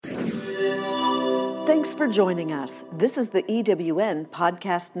Thanks for joining us. This is the EWN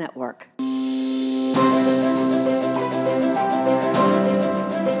Podcast Network.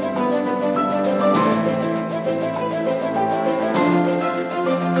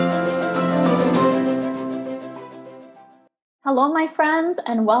 Hello, my friends,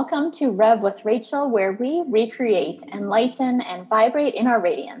 and welcome to Rev with Rachel, where we recreate, enlighten, and vibrate in our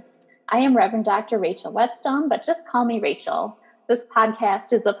radiance. I am Reverend Dr. Rachel Whetstone, but just call me Rachel. This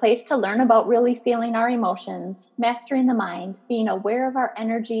podcast is the place to learn about really feeling our emotions, mastering the mind, being aware of our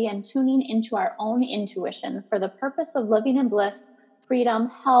energy, and tuning into our own intuition for the purpose of living in bliss, freedom,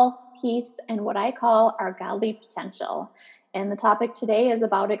 health, peace, and what I call our godly potential. And the topic today is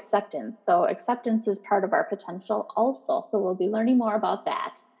about acceptance. So acceptance is part of our potential also. So we'll be learning more about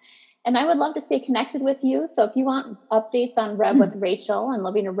that. And I would love to stay connected with you. So if you want updates on Rev with Rachel and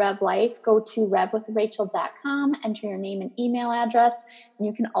living a Rev life, go to revwithrachel.com, enter your name and email address. And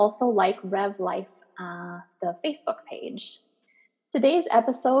you can also like Rev Life, the Facebook page. Today's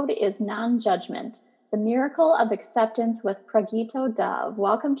episode is Nonjudgment, the miracle of acceptance with Pragito Dove.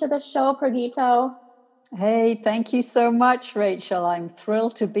 Welcome to the show, Pragito. Hey, thank you so much, Rachel. I'm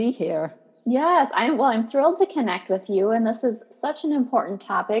thrilled to be here. Yes, I'm thrilled to connect with you. And this is such an important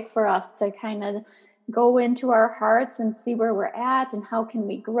topic for us to kind of go into our hearts and see where we're at and how can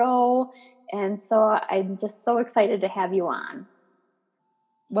we grow. And so I'm just so excited to have you on.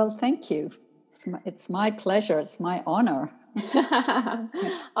 Well, thank you. It's my pleasure. It's my honor.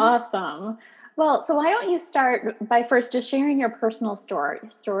 Awesome. Well, so why don't you start by first just sharing your personal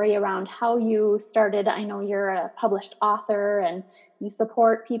story around how you started. I know you're a published author and you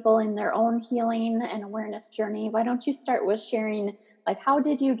support people in their own healing and awareness journey. Why don't you start with sharing, like, how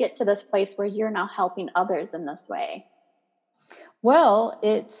did you get to this place where you're now helping others in this way? Well,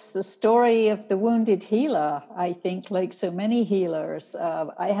 it's the story of the wounded healer. I think, like so many healers,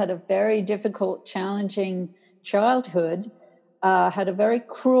 I had a very difficult, challenging childhood, had a very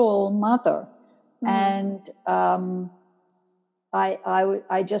cruel mother. And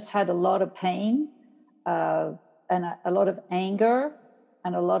I just had a lot of pain and a lot of anger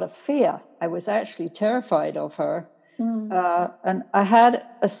and a lot of fear. I was actually terrified of her. And I had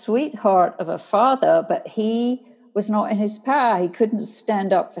a sweetheart of a father, but he was not in his power. He couldn't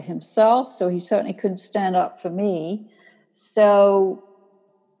stand up for himself, so he certainly couldn't stand up for me. So,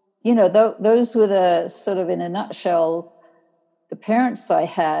 you know, those were the sort of, in a nutshell, the parents I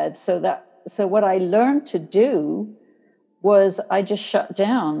had. So what I learned to do was I just shut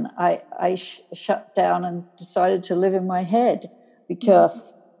down. I shut down and decided to live in my head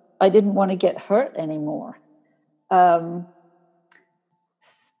because I didn't want to get hurt anymore. And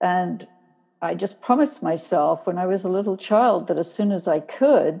I just promised myself when I was a little child that as soon as I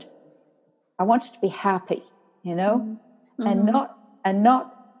could, I wanted to be happy, you know, and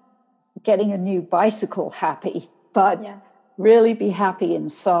not getting a new bicycle happy, but really be happy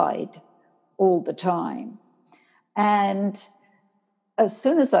inside all the time. And as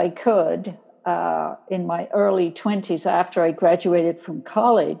soon as I could, in my early 20s, after I graduated from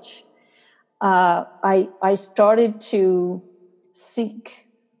college, I started to seek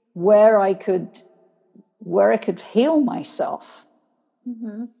where I could heal myself.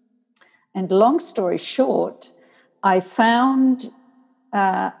 And long story short, I found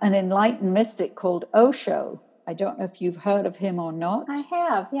an enlightened mystic called Osho. I don't know if you've heard of him or not. I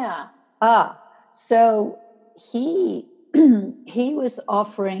have, yeah. So he was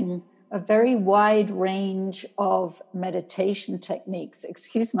offering a very wide range of meditation techniques.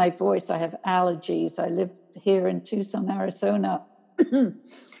 Excuse my voice, I have allergies. I live here in Tucson, Arizona,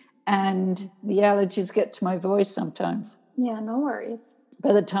 and the allergies get to my voice sometimes. Yeah, no worries.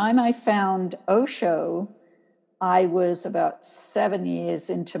 By the time I found Osho, I was about 7 years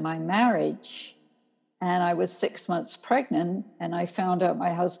into my marriage. And I was 6 months pregnant, and I found out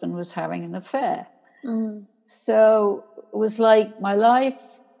my husband was having an affair. So it was like my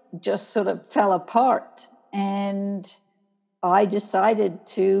life just sort of fell apart. And I decided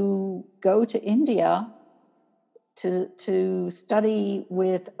to go to India to study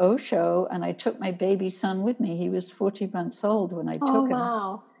with Osho, and I took my baby son with me. He was 40 months old when I took him.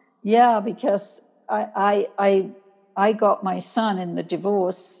 Wow. Yeah, because I got my son in the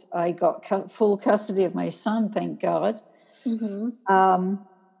divorce. I got full custody of my son, thank God.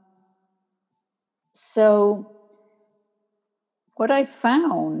 So what I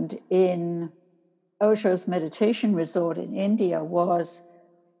found in Osho's meditation resort in India was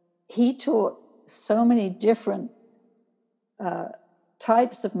he taught so many different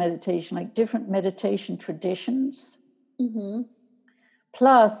types of meditation, like different meditation traditions.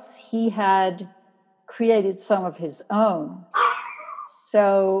 Plus, he had created some of his own.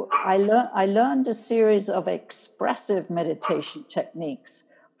 So I learned a series of expressive meditation techniques.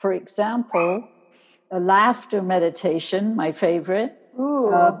 For example, a laughter meditation, my favorite.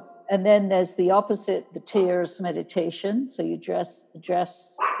 Ooh. And then there's the opposite, the tears meditation. So you address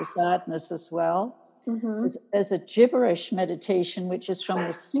the sadness as well. Mm-hmm. There's a gibberish meditation, which is from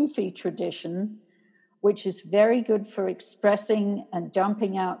the Sufi tradition, which is very good for expressing and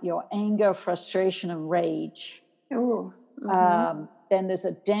dumping out your anger, frustration, and rage. Ooh. Mm-hmm. Then there's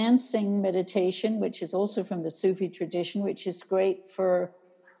a dancing meditation, which is also from the Sufi tradition, which is great for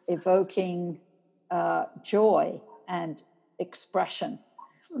evoking joy and expression.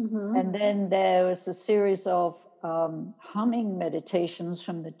 Mm-hmm. And then there was a series of humming meditations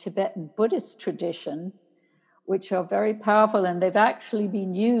from the Tibetan Buddhist tradition, which are very powerful. And they've actually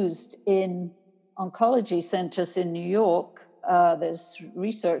been used in oncology centers in New York. There's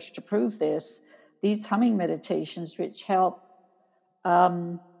research to prove this. These humming meditations, which help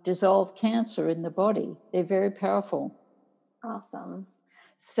dissolve cancer in the body. They're very powerful. Awesome.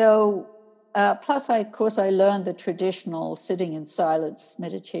 So, plus, of course, I learned the traditional sitting in silence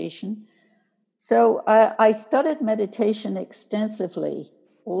meditation. So I studied meditation extensively.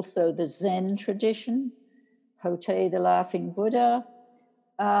 Also, the Zen tradition, Hote the Laughing Buddha.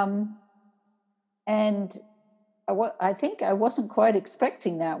 And I think I wasn't quite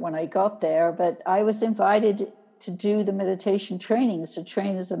expecting that when I got there, but I was invited to do the meditation trainings, to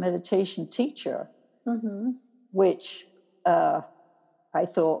train as a meditation teacher, Mm-hmm. which I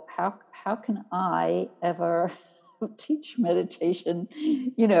thought, how can I ever teach meditation?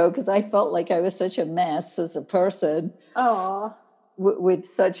 You know, because I felt like I was such a mess as a person. Oh. With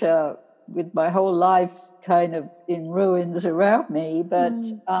my whole life kind of in ruins around me. But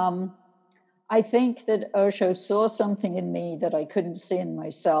I think that Osho saw something in me that I couldn't see in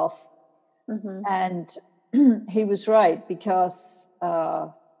myself. Mm-hmm. And he was right, because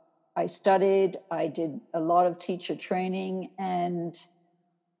I studied, I did a lot of teacher training, and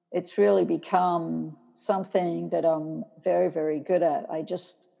it's really become something that I'm very, very good at. I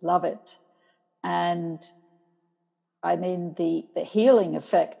just love it. And I mean, the healing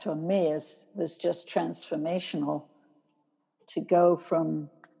effect on me was just transformational, to go from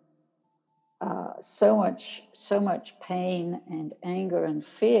so much pain and anger and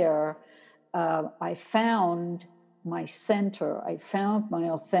fear. I found my center. I found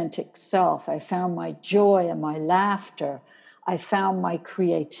my authentic self. I found my joy and my laughter. I found my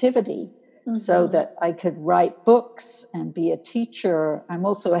creativity, so that I could write books and be a teacher. I'm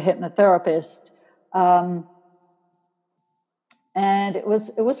also a hypnotherapist. And it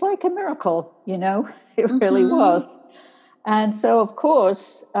was like a miracle, you know, it really was. And so, of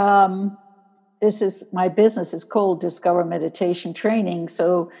course, my business is called Discover Meditation Training.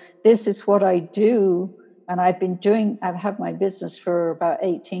 So this is what I do. And I've had my business for about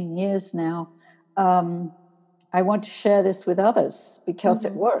 18 years now. I want to share this with others because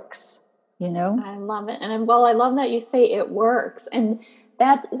it works, you know? I love it. And I love that you say it works. And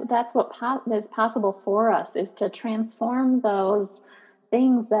that's what is possible for us, is to transform those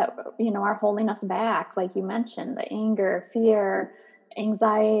things that, you know, are holding us back. Like you mentioned, the anger, fear,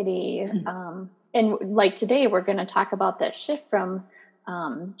 anxiety. And like today, we're going to talk about that shift from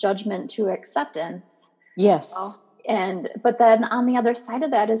judgment to acceptance. Yes. But then on the other side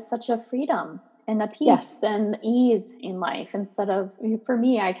of that is such a freedom and a peace and ease in life. Instead of, for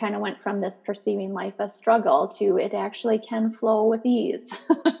me, I kind of went from this perceiving life as struggle to it actually can flow with ease.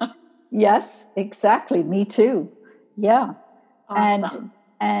 Yes, exactly. Me too. Yeah. Awesome.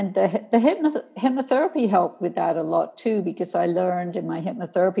 And the hypnotherapy helped with that a lot too, because I learned in my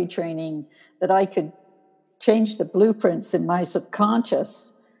hypnotherapy training that I could change the blueprints in my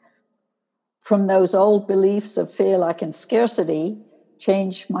subconscious from those old beliefs of fear, lack, and scarcity,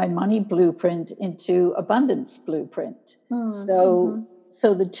 change my money blueprint into abundance blueprint. So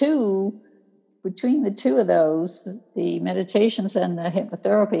between the two of those, the meditations and the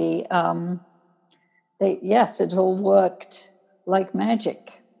hypnotherapy, it all worked like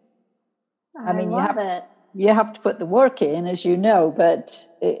magic. I mean, you have to put the work in, as you know, but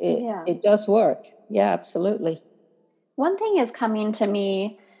it does work. Yeah, absolutely. One thing is coming to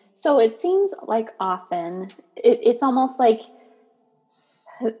me. So it seems like often it's almost like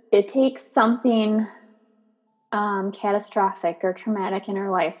it takes something catastrophic or traumatic in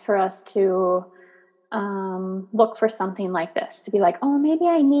our lives for us to look for something like this, to be like, oh, maybe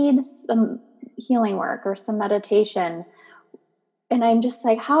I need some healing work or some meditation. And I'm just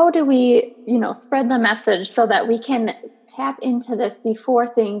like, how do we, spread the message so that we can tap into this before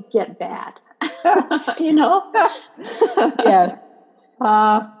things get bad? Yes.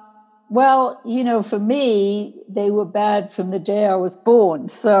 Well, for me, they were bad from the day I was born.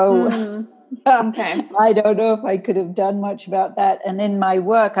 So Okay. I don't know if I could have done much about that. And in my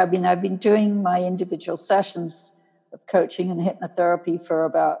work, I've been doing my individual sessions of coaching and hypnotherapy for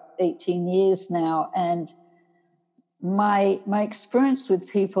about 18 years now. And my experience with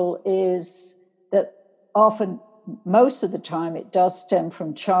people is that often, most of the time, it does stem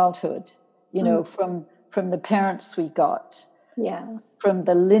from childhood, from the parents we got. Yeah. From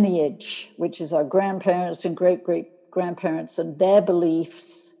the lineage, which is our grandparents and great-great-grandparents and their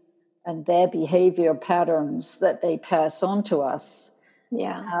beliefs and their behavior patterns that they pass on to us.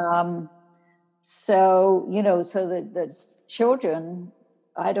 Yeah. So the children,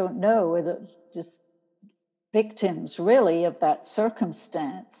 I don't know, are just victims really of that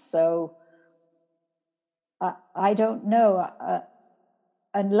circumstance. So I don't know,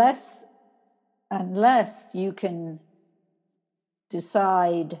 unless you can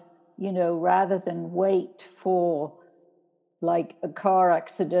decide, rather than wait for like a car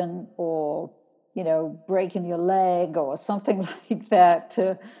accident or, breaking your leg or something like that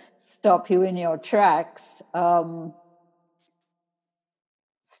to stop you in your tracks,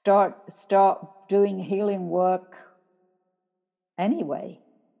 start doing healing work anyway,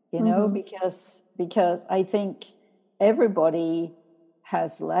 because I think everybody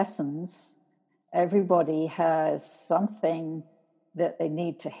has lessons. Everybody has something that they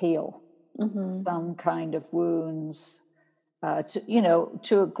need to heal, some kind of wounds,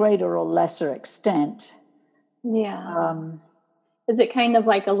 to a greater or lesser extent. Yeah. Is it kind of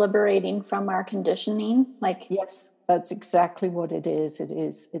like a liberating from our conditioning? Yes, that's exactly what it is.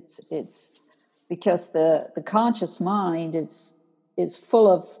 It's because the conscious mind is full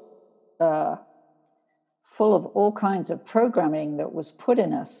of all kinds of programming that was put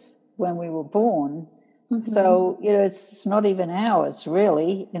in us when we were born. So, it's not even ours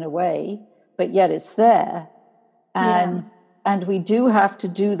really, in a way, but yet it's there. And we do have to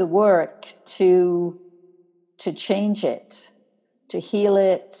do the work to change it, to heal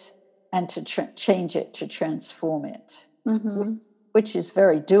it, and to change it, to transform it, which is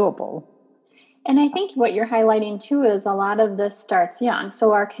very doable. And I think what you're highlighting too is a lot of this starts young. So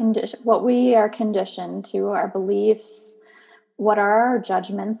what we are conditioned to, our beliefs, what are our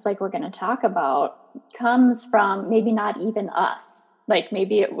judgments, like we're going to talk about, comes from maybe not even us. Like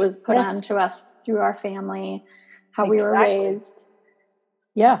maybe it was put onto us through our family, how we were raised.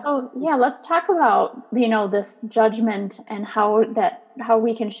 Yeah. So let's talk about, this judgment and how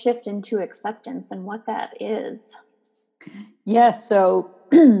we can shift into acceptance and what that is. Yeah. So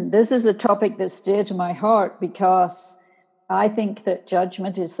this is a topic that's dear to my heart because I think that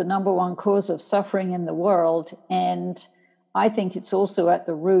judgment is the number one cause of suffering in the world. And I think it's also at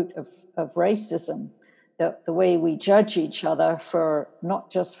the root of racism, the way we judge each other for not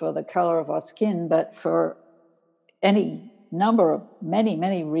just for the color of our skin, but for any number of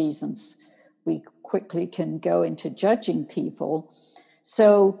many reasons. We quickly can go into judging people.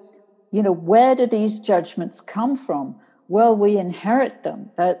 So, where do these judgments come from? Well, we inherit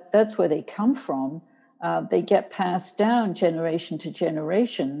them. That's where they come from. They get passed down generation to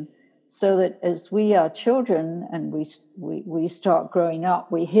generation, so that as we are children and we start growing up,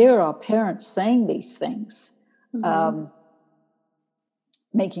 we hear our parents saying these things,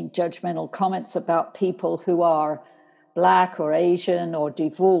 making judgmental comments about people who are Black or Asian or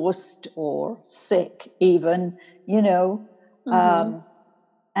divorced or sick even,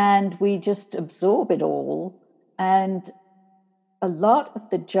 and we just absorb it all. And a lot of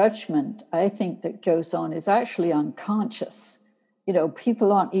the judgment, I think, that goes on is actually unconscious.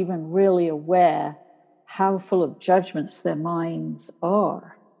 People aren't even really aware how full of judgments their minds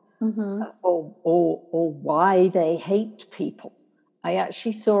are, or why they hate people. I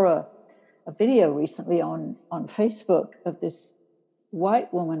actually saw a video recently on Facebook of this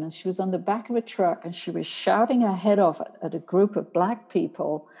white woman, and she was on the back of a truck and she was shouting her head off at a group of Black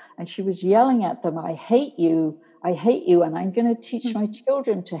people, and she was yelling at them, I hate you, and I'm going to teach my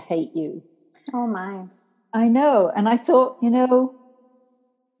children to hate you. Oh my. I know. And I thought,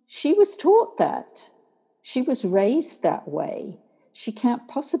 she was taught that. She was raised that way. She can't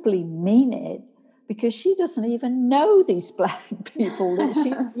possibly mean it because she doesn't even know these Black people that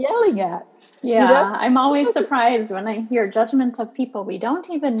she's yelling at. Yeah, I'm always surprised when I hear judgment of people we don't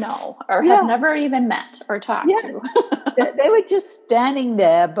even know or have never even met or talked to. They were just standing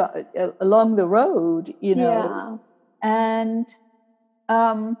there along the road, Yeah.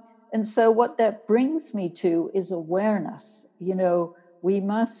 And so what that brings me to is awareness. We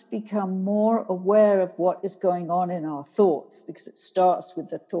must become more aware of what is going on in our thoughts, because it starts with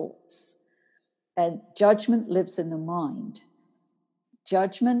the thoughts. And judgment lives in the mind.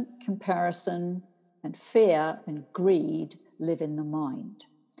 judgment, comparison, and fear and greed live in the mind.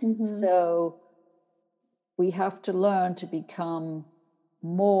 Mm-hmm. So we have to learn to become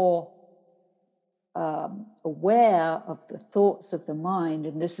more aware of the thoughts of the mind.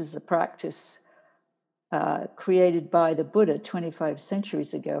 And this is a practice created by the Buddha 25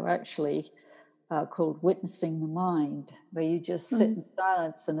 centuries ago, actually, called witnessing the mind, where you just sit in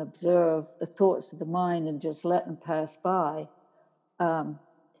silence and observe the thoughts of the mind and just let them pass by.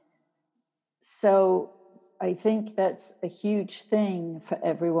 So I think that's a huge thing for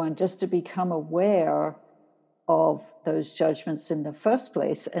everyone, just to become aware of those judgments in the first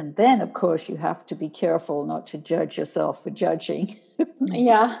place. And then, of course, you have to be careful not to judge yourself for judging.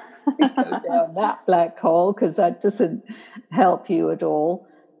 Yeah. Go down that black hole, because that doesn't help you at all.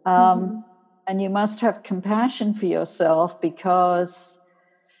 And you must have compassion for yourself because,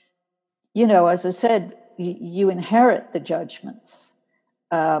 you know, as I said, you inherit the judgments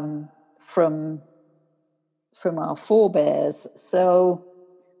from our forebears. So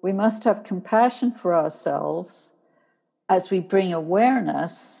we must have compassion for ourselves as we bring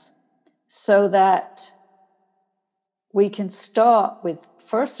awareness, so that we can start with,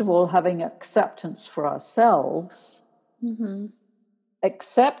 first of all, having acceptance for ourselves,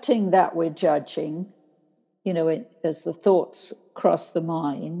 accepting that we're judging, you know, as the thoughts cross the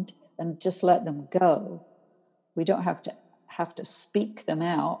mind, and just let them go. We don't have to speak them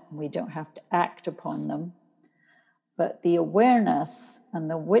out. We don't have to act upon them. But the awareness and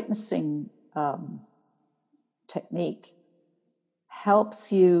the witnessing technique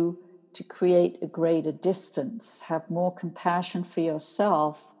helps you to create a greater distance, have more compassion for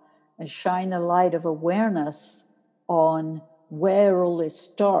yourself, and shine the light of awareness on where all this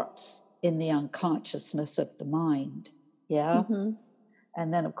starts in the unconsciousness of the mind. Yeah.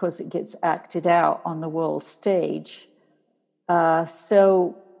 And then, of course, it gets acted out on the world stage.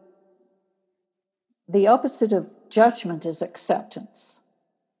 So the opposite of judgment is acceptance.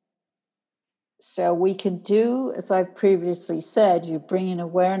 So we can do, as I've previously said, you bring in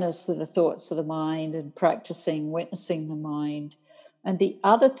awareness to the thoughts of the mind and practicing witnessing the mind. And the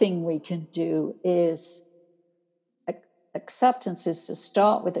other thing we can do is acceptance, is to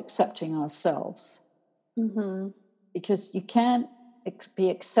start with accepting ourselves. Because you can't be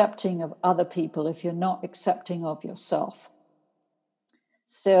accepting of other people if you're not accepting of yourself.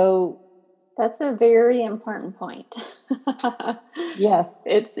 So that's a very important point. Yes.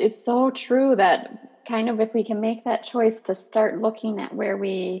 It's so true that kind of, if we can make that choice to start looking at where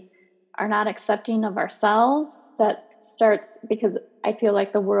we are not accepting of ourselves, that starts, because I feel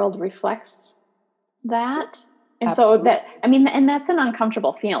like the world reflects that. And Absolutely. So that, I mean, and that's an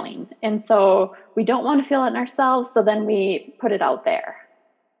uncomfortable feeling. And so we don't want to feel it in ourselves. So then we put it out there.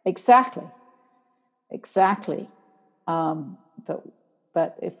 Exactly.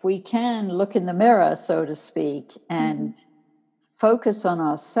 But if we can look in the mirror, so to speak, and focus on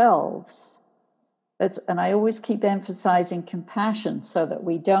ourselves, and I always keep emphasizing compassion so that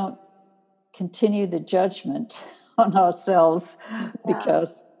we don't continue the judgment on ourselves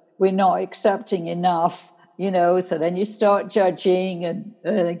because we're not accepting enough, you know, so then you start judging and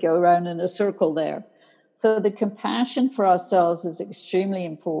go around in a circle there. So the compassion for ourselves is extremely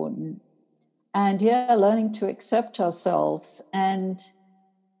important. And learning to accept ourselves. And,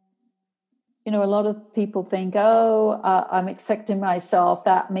 you know, a lot of people think, I'm accepting myself,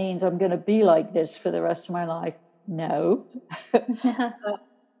 that means I'm going to be like this for the rest of my life. No.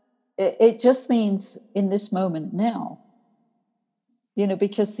 It just means in this moment now, you know,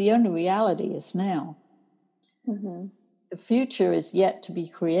 because the only reality is now. The future is yet to be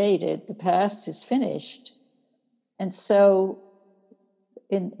created. The past is finished. And so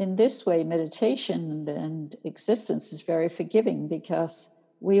in this way, meditation and existence is very forgiving, because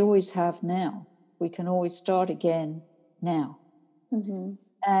we always have now. We can always start again now.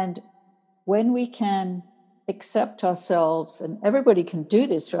 And when we can accept ourselves, and everybody can do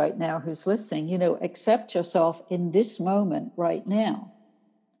this right now who's listening, you know, accept yourself in this moment right now.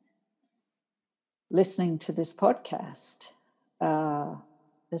 Listening to this podcast,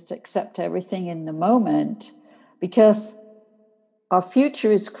 just accept everything in the moment, because our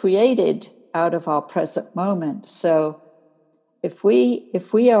future is created out of our present moment. So if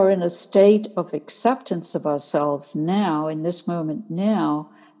we are in a state of acceptance of ourselves now, in this moment now,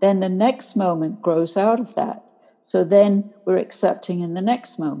 then the next moment grows out of that. So then we're accepting in the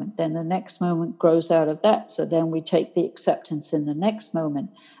next moment. Then the next moment grows out of that. So then we take the acceptance in the next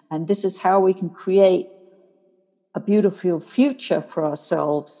moment. And this is how we can create a beautiful future for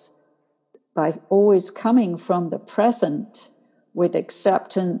ourselves, by always coming from the present with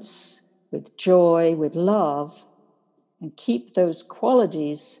acceptance, with joy, with love, and keep those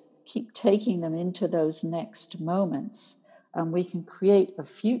qualities, keep taking them into those next moments, and we can create a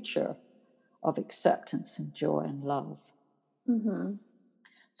future of acceptance and joy and love. Mm-hmm.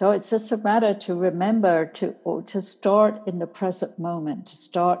 So it's just a matter to remember to start in the present moment, to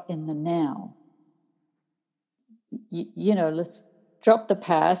start in the now. You know, let's drop the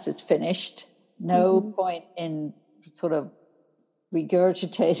past, it's finished. No point in sort of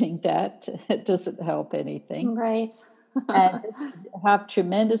regurgitating that. It doesn't help anything. Right. And just have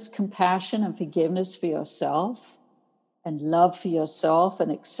tremendous compassion and forgiveness for yourself, and love for yourself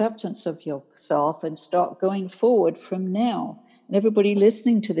and acceptance of yourself, and start going forward from now. And everybody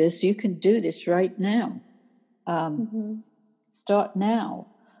listening to this, you can do this right now. Start now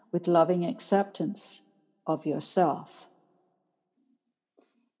with loving acceptance of yourself.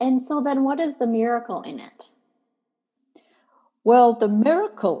 And so then what is the miracle in it? Well, the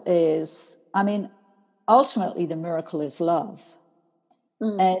miracle is, ultimately the miracle is love.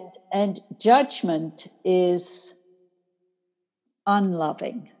 And judgment is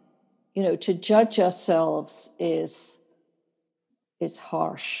unloving. You know, to judge ourselves is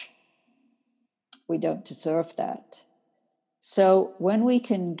harsh. We don't deserve that. So when we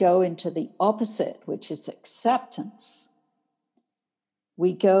can go into the opposite, which is acceptance,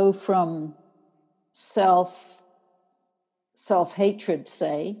 we go from self-hatred,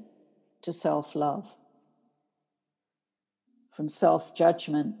 say, to self-love. From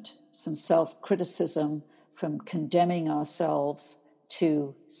self-judgment, some self-criticism, from condemning ourselves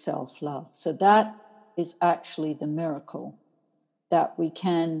to self-love. So that is actually the miracle, that we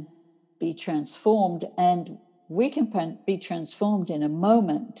can be transformed, and we can be transformed in a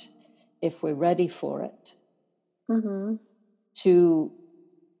moment if we're ready for it.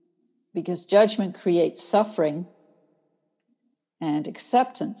 Because judgment creates suffering, and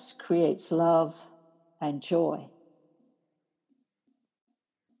acceptance creates love and joy.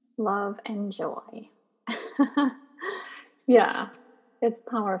 Love and joy. Yeah, it's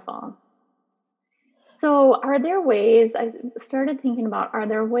powerful. So are there ways, I started thinking about, are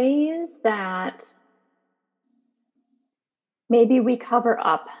there ways that maybe we cover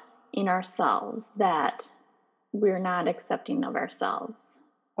up in ourselves that we're not accepting of ourselves?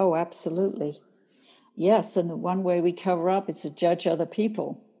 Oh, absolutely. Yes, and the one way we cover up is to judge other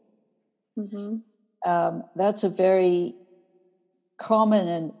people. That's a very common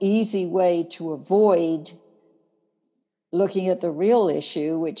and easy way to avoid looking at the real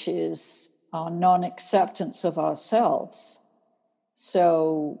issue, which is our non-acceptance of ourselves.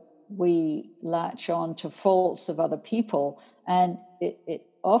 So we latch on to faults of other people, and it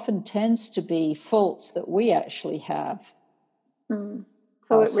often tends to be faults that we actually have. So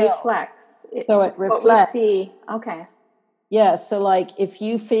ourselves. it reflects. What we see. Okay. Yeah, so like if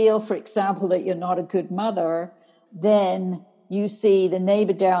you feel, for example, that you're not a good mother, then you see the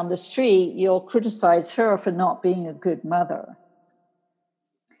neighbor down the street, you'll criticize her for not being a good mother.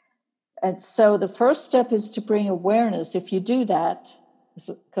 And so the first step is to bring awareness. If you do that,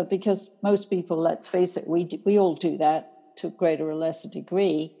 because most people, let's face it, we all do that to a greater or lesser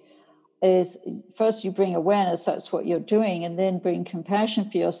degree, is first you bring awareness, that's what you're doing, and then bring compassion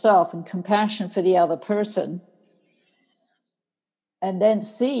for yourself and compassion for the other person. And then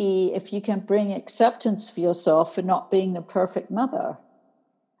see if you can bring acceptance for yourself for not being the perfect mother.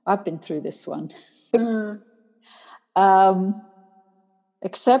 I've been through this one.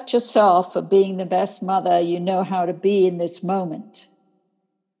 Accept yourself for being the best mother you know how to be in this moment.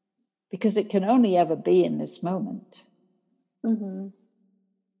 Because it can only ever be in this moment.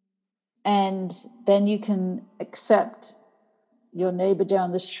 And then you can accept your neighbor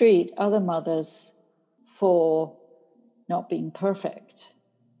down the street, other mothers, for not being perfect.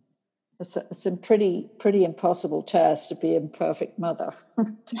 It's a pretty impossible task to be a perfect mother.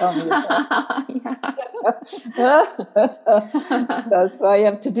 Tell me about it. That's why you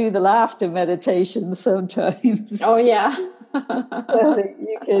have to do the laughter meditation sometimes. Oh, yeah.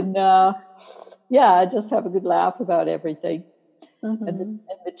 You can, just have a good laugh about everything. And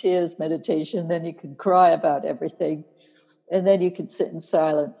the tears meditation, then you can cry about everything. And then you can sit in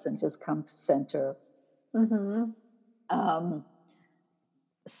silence and just come to center. You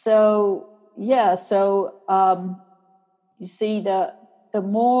see the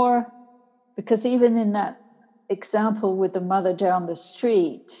more, because even in that example with the mother down the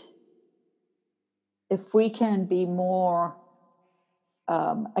street, if we can be more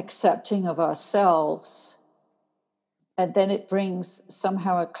accepting of ourselves, and then it brings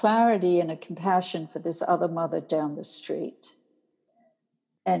somehow a clarity and a compassion for this other mother down the street.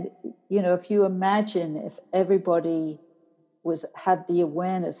 And, if you imagine if everybody had the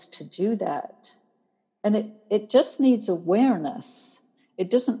awareness to do that, And it just needs awareness. It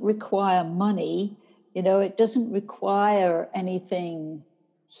doesn't require money. It doesn't require anything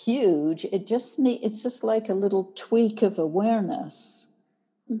huge. It's just like a little tweak of awareness.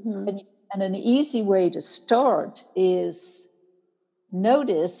 Mm-hmm. And an easy way to start is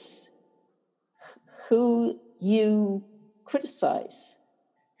notice who you criticize.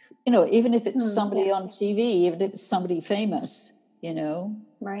 Even if it's somebody on TV, even if it's somebody famous,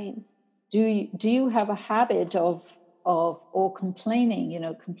 Right. Do you have a habit of or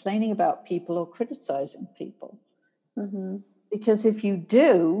complaining about people or criticizing people? Mm-hmm. Because if you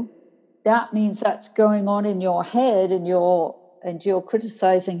do, that means that's going on in your head, and you're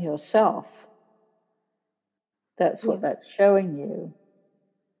criticizing yourself. That's what that's showing you.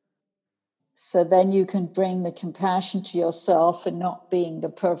 So then you can bring the compassion to yourself and not being the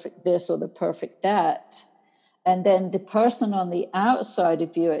perfect this or the perfect that. And then the person on the outside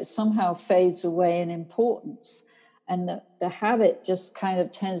of you, it somehow fades away in importance. And the habit just kind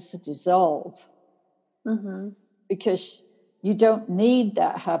of tends to dissolve. Mm-hmm. Because you don't need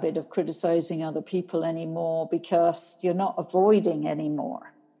that habit of criticizing other people anymore, because you're not avoiding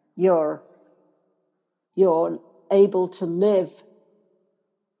anymore. You're able to live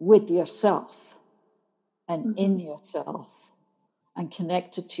with yourself and in yourself, and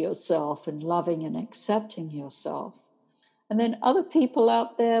connected to yourself, and loving and accepting yourself. And then other people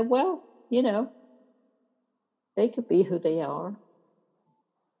out there, well, they could be who they are.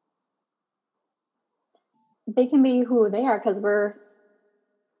 They can be who they are because we're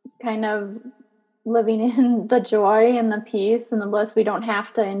kind of living in the joy and the peace and the bliss. We don't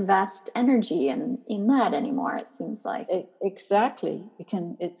have to invest energy in that anymore, it seems like. Exactly.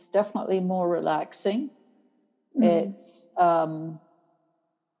 It's definitely more relaxing. Mm-hmm.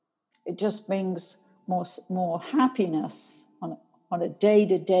 It just brings more happiness on a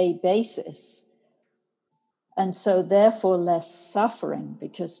day-to-day basis. And so therefore less suffering,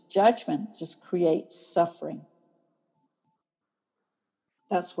 because judgment just creates suffering.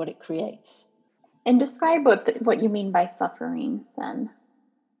 That's what it creates. And describe what you mean by suffering then.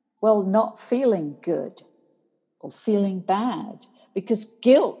 Well, not feeling good or feeling bad, because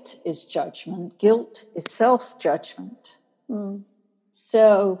guilt is judgment. Guilt is self-judgment. Mm.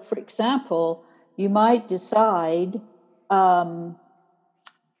 So, for example, you might decide,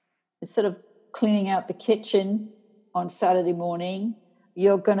 instead of cleaning out the kitchen on Saturday morning,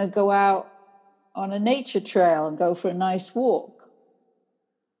 you're going to go out on a nature trail and go for a nice walk,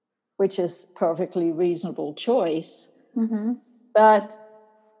 which is a perfectly reasonable choice. Mm-hmm. But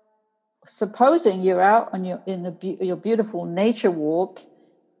supposing you're out on your beautiful nature walk,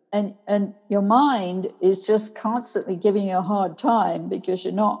 and your mind is just constantly giving you a hard time because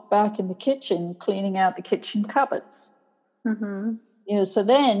you're not back in the kitchen cleaning out the kitchen cupboards. Mm-hmm. So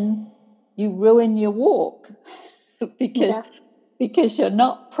then you ruin your walk because you're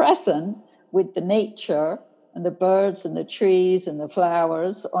not present with the nature and the birds and the trees and the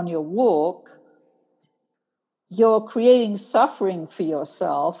flowers on your walk. You're creating suffering for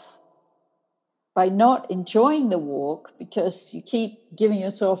yourself by not enjoying the walk, because you keep giving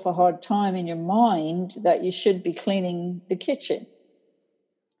yourself a hard time in your mind that you should be cleaning the kitchen.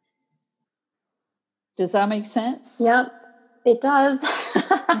 Does that make sense? Yep, it does.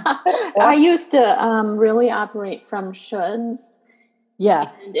 I used to really operate from shoulds.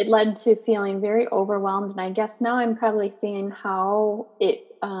 Yeah. And it led to feeling very overwhelmed. And I guess now I'm probably seeing how it,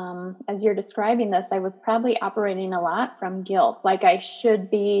 as you're describing this, I was probably operating a lot from guilt. Like I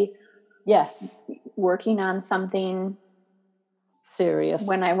should be working on something serious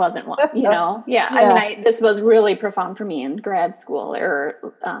when I wasn't one, Yeah. I mean, this was really profound for me in grad school,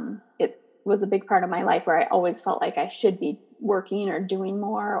 or it was a big part of my life where I always felt like I should be working or doing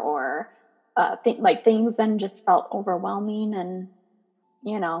more, or things then just felt overwhelming. And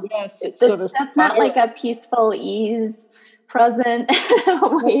that's not like a peaceful ease present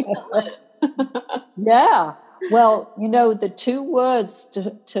way to live. Yeah. Well, the two words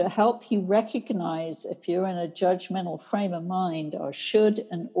to help you recognize if you're in a judgmental frame of mind are should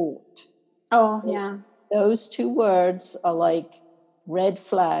and ought. Oh, yeah. Those two words are like red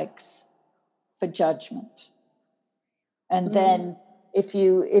flags for judgment. And then if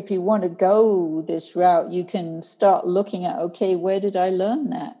you want to go this route, you can start looking at, okay, where did I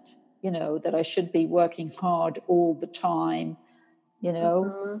learn that? That I should be working hard all the time.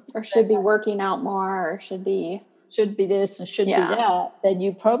 Or should be working out more, or should be this and should be that, then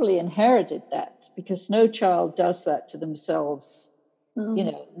you probably inherited that, because no child does that to themselves,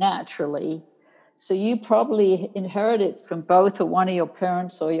 naturally. So you probably inherit it from both or one of your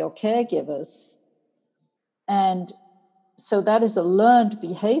parents or your caregivers. And so that is a learned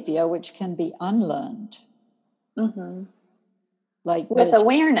behavior which can be unlearned. Mm-hmm. Like with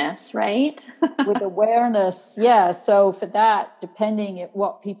awareness, right? With awareness, yeah. So for that, depending at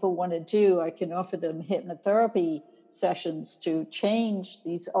what people want to do, I can offer them hypnotherapy sessions to change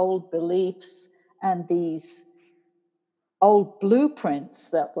these old beliefs and these old blueprints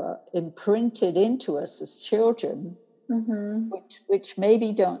that were imprinted into us as children, mm-hmm. which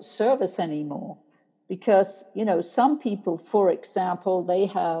maybe don't serve us anymore. Because, some people, for example, they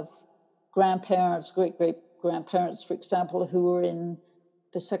have grandparents, great-great-grandparents, for example, who were in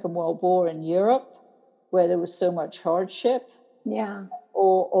the Second World War in Europe, where there was so much hardship. Yeah.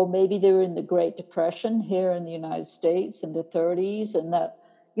 Or maybe they were in the Great Depression here in the United States in the 30s, and that,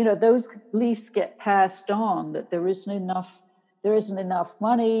 those beliefs get passed on, that there isn't enough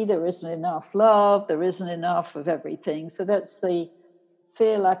money, there isn't enough love, there isn't enough of everything. So that's the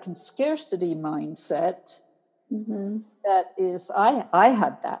fear, lack, and scarcity mindset. Mm-hmm. That is, I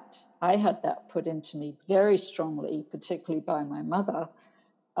had that put into me very strongly, particularly by my mother.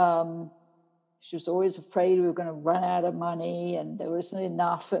 She was always afraid we were going to run out of money and there wasn't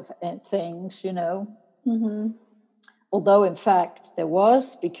enough of things, Mm-hmm. Although, in fact, there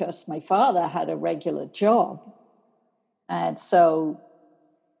was, because my father had a regular job. And so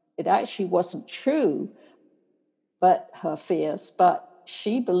it actually wasn't true, but her fears, but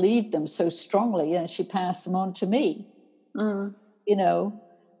she believed them so strongly and she passed them on to me,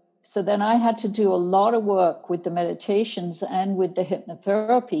 So then I had to do a lot of work with the meditations and with the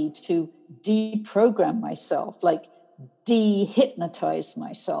hypnotherapy to deprogram myself, like de-hypnotize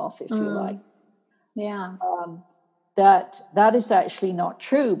myself, if you like. Yeah. That is actually not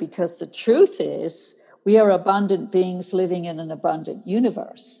true, because the truth is we are abundant beings living in an abundant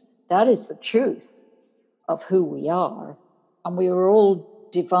universe. That is the truth of who we are. And we are all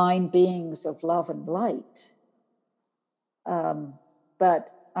divine beings of love and light.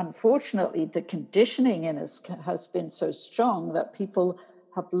 But unfortunately, the conditioning in us has been so strong that people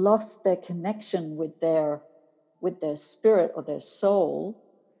have lost their connection with their spirit or their soul,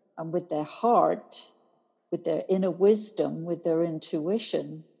 and with their heart, with their inner wisdom, with their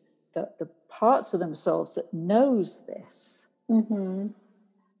intuition, the parts of themselves that knows this. Mm-hmm.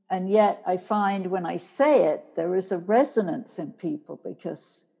 And yet I find when I say it, there is a resonance in people,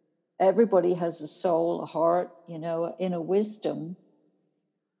 because everybody has a soul, a heart, inner wisdom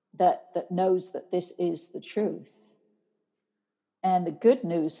that knows that this is the truth. And the good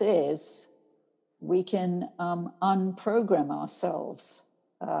news is we can unprogram ourselves,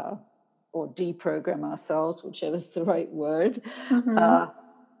 or deprogram ourselves, whichever is the right word, Mm-hmm.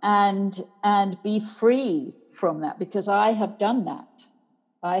 and be free from that, because I have done that.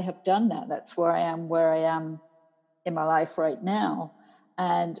 That's where I am in my life right now.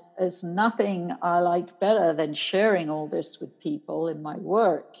 And there's nothing I like better than sharing all this with people in my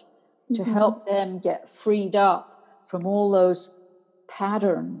work, to help them get freed up from all those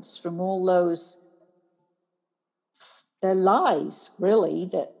patterns, from all those their lies, really,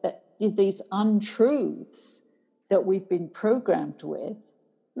 that these untruths that we've been programmed with,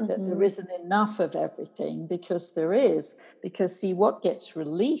 that there isn't enough of everything, because there is. Because, see, what gets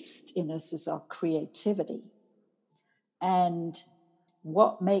released in us is our creativity. And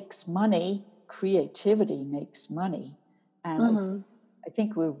what makes money? Creativity makes money. And I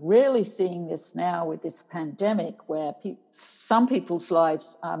think we're really seeing this now with this pandemic, where some people's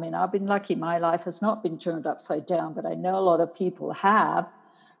lives, I mean, I've been lucky, my life has not been turned upside down, but I know a lot of people have.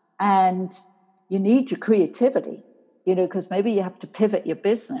 And you need your creativity, because maybe you have to pivot your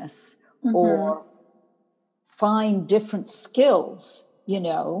business or find different skills,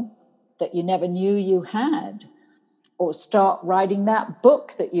 that you never knew you had, or start writing that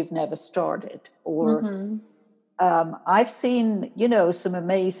book that you've never started, or I've seen, some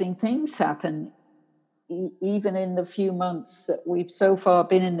amazing things happen, even in the few months that we've so far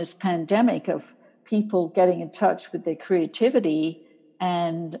been in this pandemic, of people getting in touch with their creativity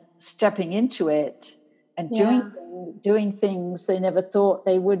and stepping into it and doing things they never thought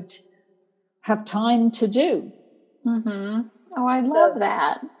they would have time to do. Oh, I love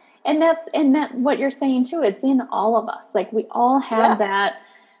that. And that what you're saying too, it's in all of us. Like, we all have that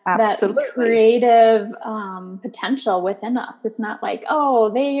creative potential within us. It's not like, oh,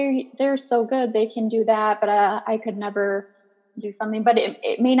 they're so good, they can do that, but I could never do something. But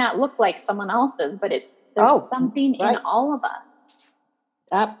it may not look like someone else's, but there's something in all of us.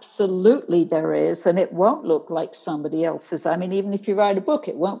 Absolutely there is, and it won't look like somebody else's. I mean, even if you write a book,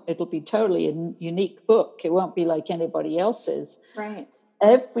 it'll be totally a unique book. It won't be like anybody else's. Right.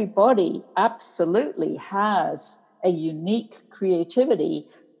 Everybody absolutely has a unique creativity,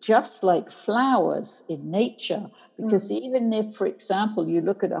 just like flowers in nature. Because even if, for example, you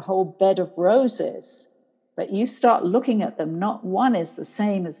look at a whole bed of roses, but you start looking at them, not one is the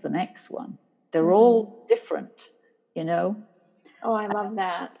same as the next one. They're all different, you know? Oh, I love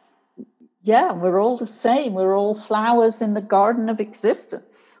that. Yeah, we're all the same. We're all flowers in the garden of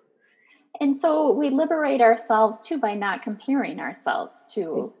existence. And so we liberate ourselves too by not comparing ourselves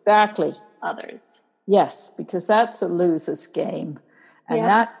to Exactly. others. Yes, because that's a loser's game. And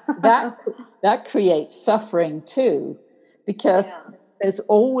Yeah. that creates suffering too, because there's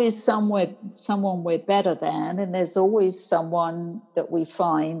always someone we're better than, and there's always someone that we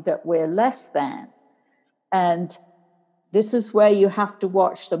find that we're less than. And this is where you have to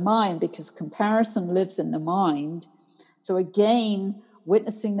watch the mind, because comparison lives in the mind. So again,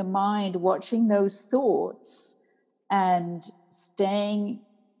 witnessing the mind, watching those thoughts, and staying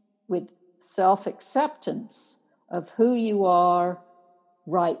with self-acceptance of who you are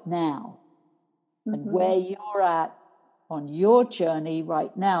right now and where you're at on your journey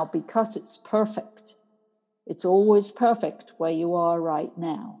right now, because it's perfect. It's always perfect where you are right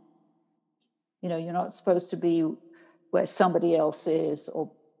now. You know, you're not supposed to be where somebody else is,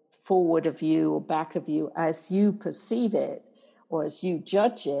 or forward of you or back of you as you perceive it or as you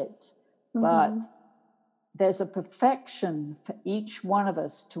judge it. But there's a perfection for each one of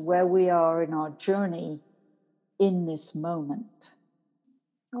us to where we are in our journey in this moment.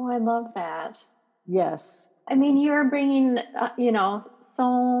 Oh, I love that. Yes. I mean, you're bringing,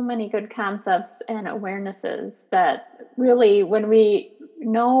 so many good concepts and awarenesses that really, when we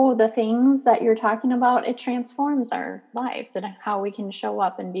know the things that you're talking about, it transforms our lives and how we can show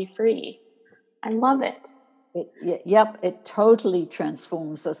up and be free. I love it. It totally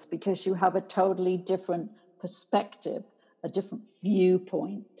transforms us, because you have a totally different perspective, a different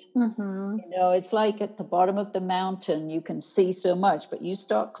viewpoint. You know, it's like at the bottom of the mountain, you can see so much, but you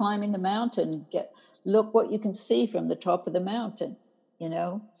start climbing the mountain, look what you can see from the top of the mountain, you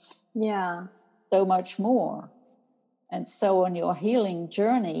know? Yeah. So much more. And so on your healing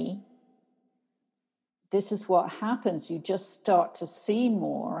journey, this is what happens. You just start to see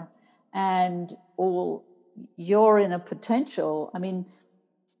more, and you're in a potential. I mean,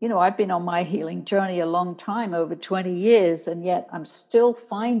 you know, I've been on my healing journey a long time, over 20 years, and yet I'm still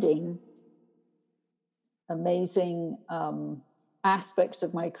finding amazing aspects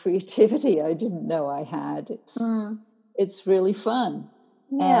of my creativity I didn't know I had. It's really fun.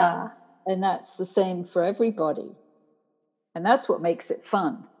 Yeah. And that's the same for everybody. And that's what makes it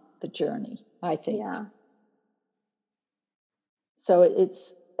fun, the journey, I think. Yeah. So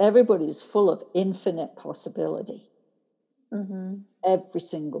everybody's full of infinite possibility. Every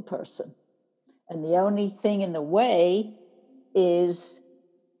single person. And the only thing in the way is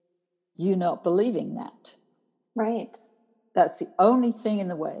you not believing that. Right. That's the only thing in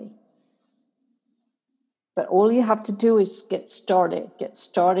the way. But all you have to do is get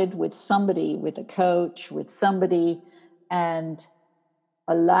started with somebody, with a coach, with somebody, and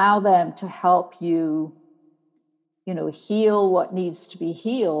allow them to help you, you know, heal what needs to be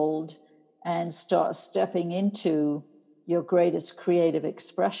healed and start stepping into your greatest creative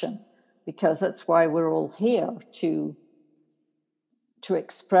expression, because that's why we're all here, to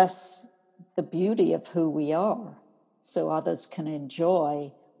express the beauty of who we are so others can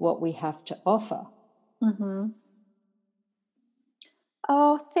enjoy what we have to offer.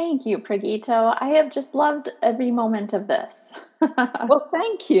 Oh, thank you, Pragito. I have just loved every moment of this. Well,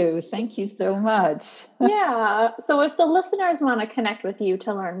 thank you. Thank you so much. Yeah. So if the listeners want to connect with you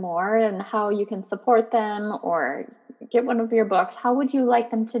to learn more and how you can support them or get one of your books, how would you like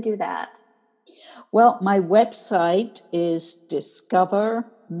them to do that? Well, my website is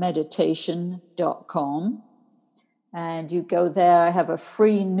discovermeditation.com. And you go there. I have a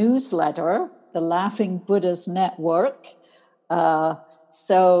free newsletter, the Laughing Buddhas Network.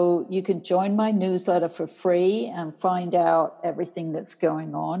 So you can join my newsletter for free and find out everything that's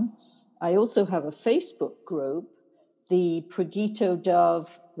going on. I also have a Facebook group, the Pragito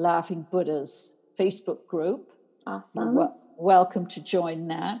Dove Laughing Buddhas Facebook group. Awesome. You're welcome to join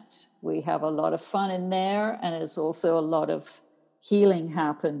that. We have a lot of fun in there, and there's also a lot of healing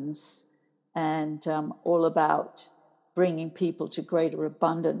happens, and all about bringing people to greater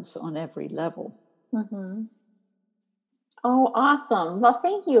abundance on every level. Oh, awesome. Well,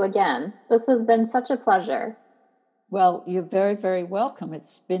 thank you again. This has been such a pleasure. Well, you're very, very welcome.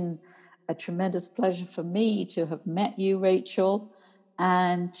 It's been a tremendous pleasure for me to have met you, Rachel,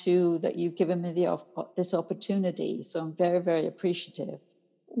 and that you've given me this opportunity. So I'm very, very appreciative.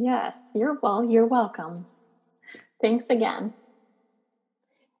 Yes, you're welcome. Thanks again.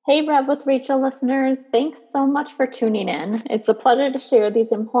 Hey, Rev with Rachel listeners, thanks so much for tuning in. It's a pleasure to share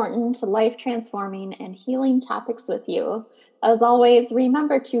these important, life-transforming, and healing topics with you. As always,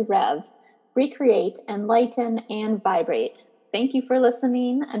 remember to Rev, recreate, enlighten, and vibrate. Thank you for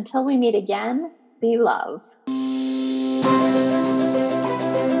listening. Until we meet again, be love.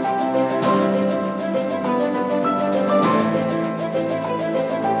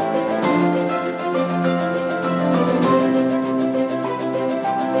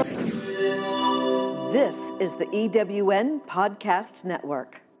 This is the EWN Podcast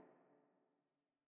Network.